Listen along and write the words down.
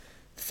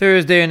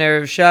Thursday and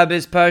Erev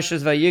Shabbos,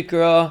 Parshas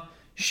Vayikra,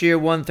 Shiur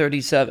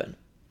 137.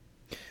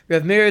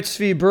 Rav Meir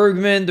Tzvi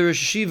Bergman, the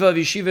Rosh Yeshiva of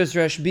Yeshivas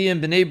Rashbi in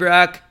Bnei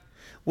Brak,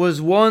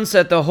 was once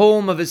at the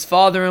home of his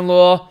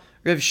father-in-law,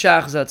 Rav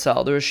Shach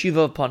Zatzal, the Rosh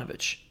Yeshiva of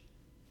Panovich.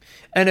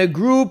 And a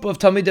group of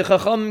Talmidei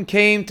Chacham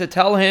came to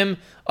tell him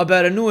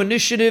about a new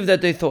initiative that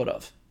they thought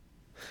of,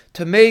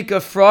 to make a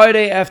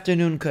Friday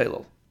afternoon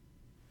kollel.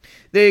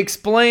 They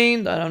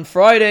explained that on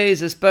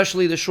Fridays,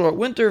 especially the short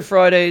winter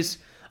Fridays,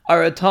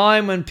 are a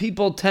time when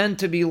people tend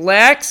to be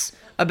lax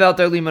about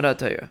their limud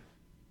HaTorah.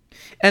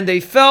 And they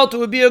felt it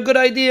would be a good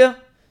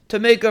idea to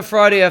make a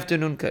Friday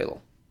afternoon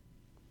kollel.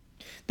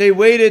 They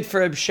waited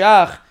for Reb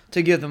Shach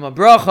to give them a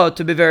bracha,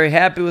 to be very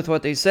happy with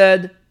what they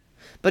said,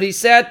 but he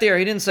sat there,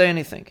 he didn't say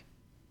anything.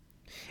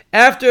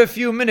 After a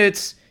few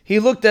minutes, he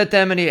looked at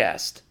them and he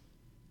asked,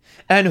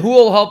 "And who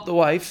will help the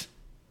wife?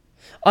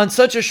 On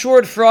such a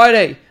short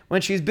Friday,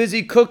 when she's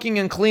busy cooking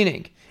and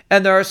cleaning,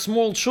 and there are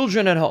small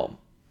children at home,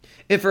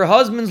 if her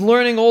husband's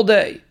learning all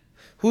day,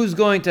 who's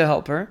going to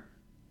help her?"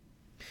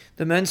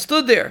 The men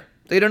stood there.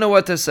 They don't know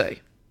what to say.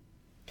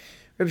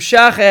 Reb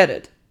Shach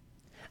added,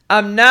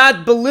 "I'm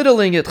not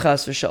belittling it,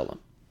 chas v'shalom.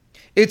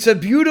 It's a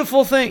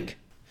beautiful thing.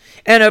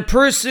 And a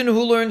person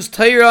who learns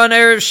Torah on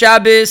Erev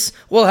Shabbos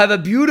will have a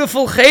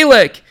beautiful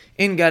chelek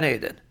in Gan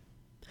Eden.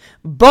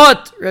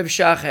 But," Reb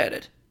Shach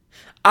added,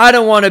 "I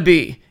don't want to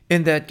be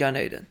in that Gan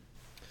Eden."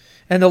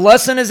 And the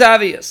lesson is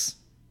obvious.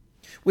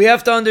 We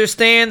have to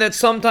understand that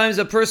sometimes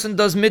a person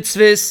does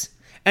mitzvahs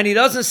and he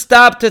doesn't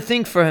stop to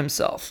think for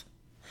himself.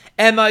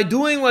 Am I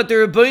doing what the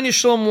Rebbeinu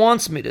Shalom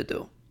wants me to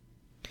do?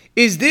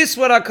 Is this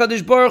what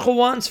HaKadosh Baruch Hu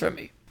wants from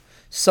me?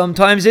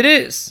 Sometimes it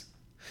is,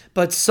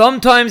 but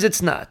sometimes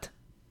it's not.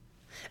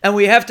 And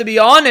we have to be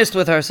honest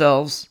with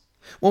ourselves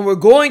when we're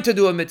going to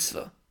do a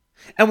mitzvah.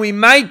 And we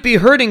might be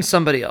hurting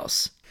somebody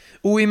else.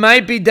 Or we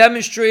might be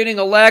demonstrating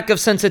a lack of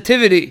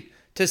sensitivity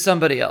to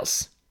somebody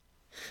else.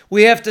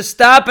 We have to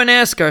stop and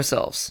ask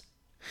ourselves,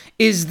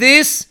 is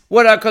this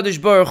what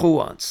HaKadosh Baruch Hu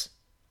wants?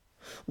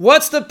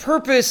 What's the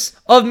purpose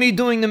of me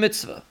doing the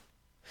mitzvah?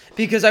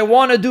 Because I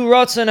want to do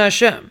Ratzon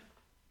Hashem.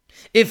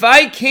 If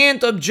I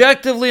can't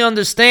objectively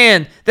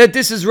understand that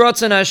this is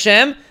Ratzon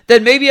Hashem,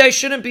 then maybe I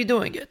shouldn't be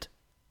doing it.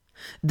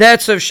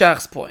 That's Rav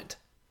Shach's point.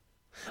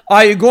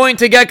 Are you going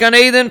to get Gan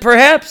Eden?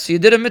 Perhaps you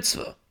did a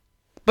mitzvah.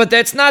 But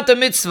that's not the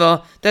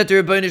mitzvah that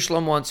the Rebbeinu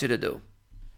Shalom wants you to do.